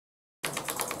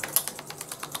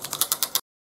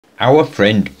Our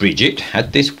friend Bridget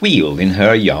had this wheel in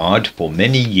her yard for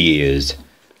many years.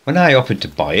 When I offered to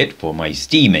buy it for my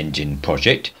steam engine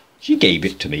project, she gave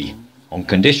it to me, on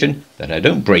condition that I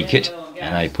don't break it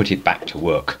and I put it back to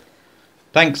work.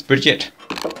 Thanks, Bridget.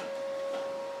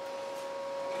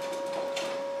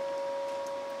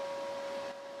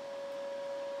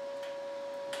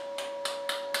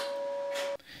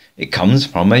 It comes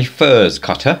from a furze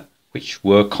cutter, which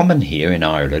were common here in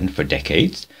Ireland for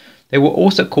decades. They were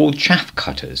also called chaff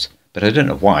cutters, but I don't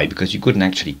know why, because you couldn't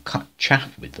actually cut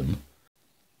chaff with them.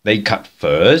 They cut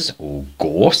furze, or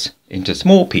gorse, into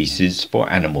small pieces for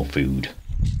animal food.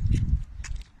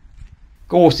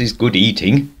 Gorse is good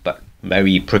eating, but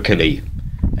very prickly,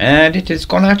 and it has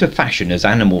gone out of fashion as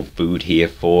animal food here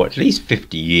for at least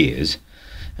 50 years,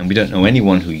 and we don't know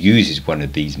anyone who uses one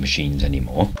of these machines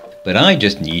anymore. But I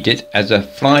just need it as a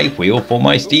flywheel for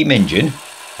my steam engine,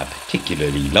 a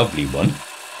particularly lovely one.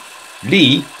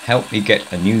 Lee helped me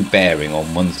get a new bearing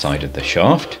on one side of the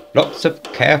shaft. Lots of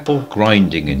careful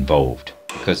grinding involved,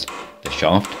 because the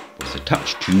shaft was a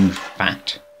touch too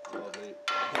fat.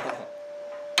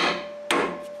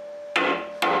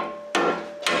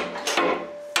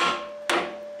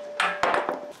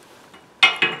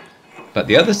 But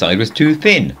the other side was too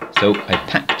thin, so I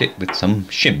packed it with some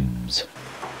shims.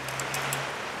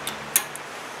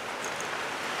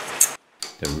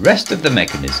 The rest of the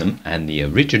mechanism and the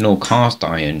original cast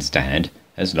iron stand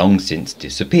has long since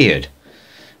disappeared,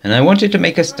 and I wanted to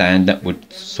make a stand that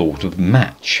would sort of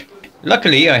match.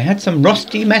 Luckily I had some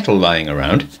rusty metal lying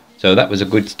around, so that was a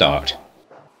good start.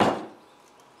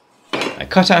 I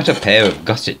cut out a pair of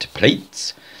gusset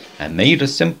plates and made a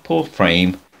simple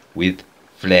frame with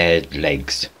flared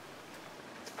legs.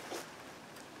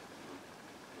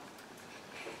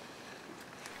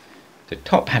 The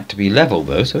top had to be level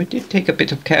though, so it did take a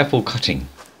bit of careful cutting.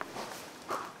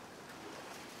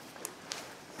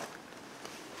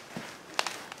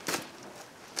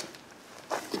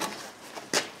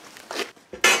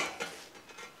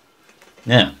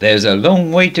 Now, there's a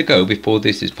long way to go before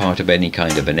this is part of any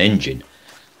kind of an engine,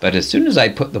 but as soon as I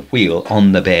put the wheel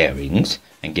on the bearings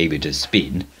and gave it a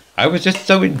spin, I was just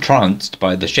so entranced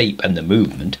by the shape and the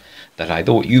movement that I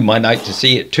thought you might like to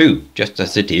see it too, just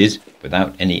as it is,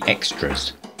 without any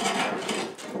extras.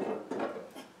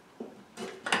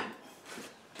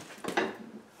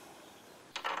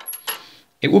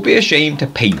 It would be a shame to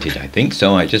paint it, I think,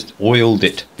 so I just oiled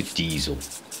it with diesel.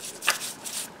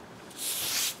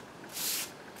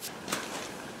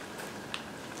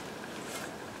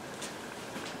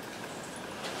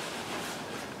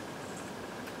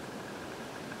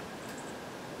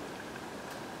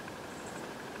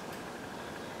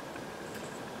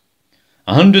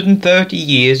 A 130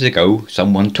 years ago,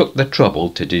 someone took the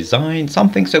trouble to design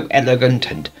something so elegant,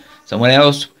 and someone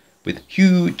else with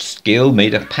huge skill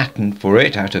made a pattern for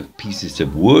it out of pieces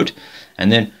of wood,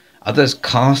 and then others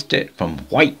cast it from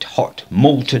white hot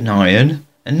molten iron,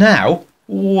 and now,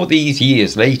 all these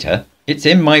years later, it's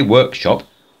in my workshop,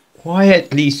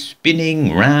 quietly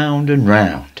spinning round and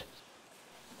round.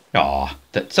 Ah,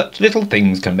 that such little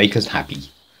things can make us happy.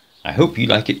 I hope you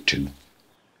like it too.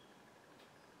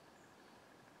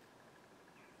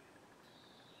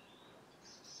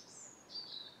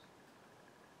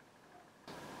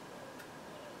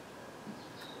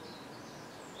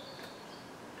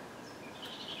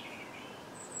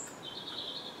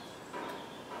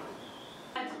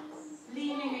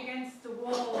 Leaning against the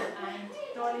wall and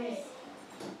Dolly's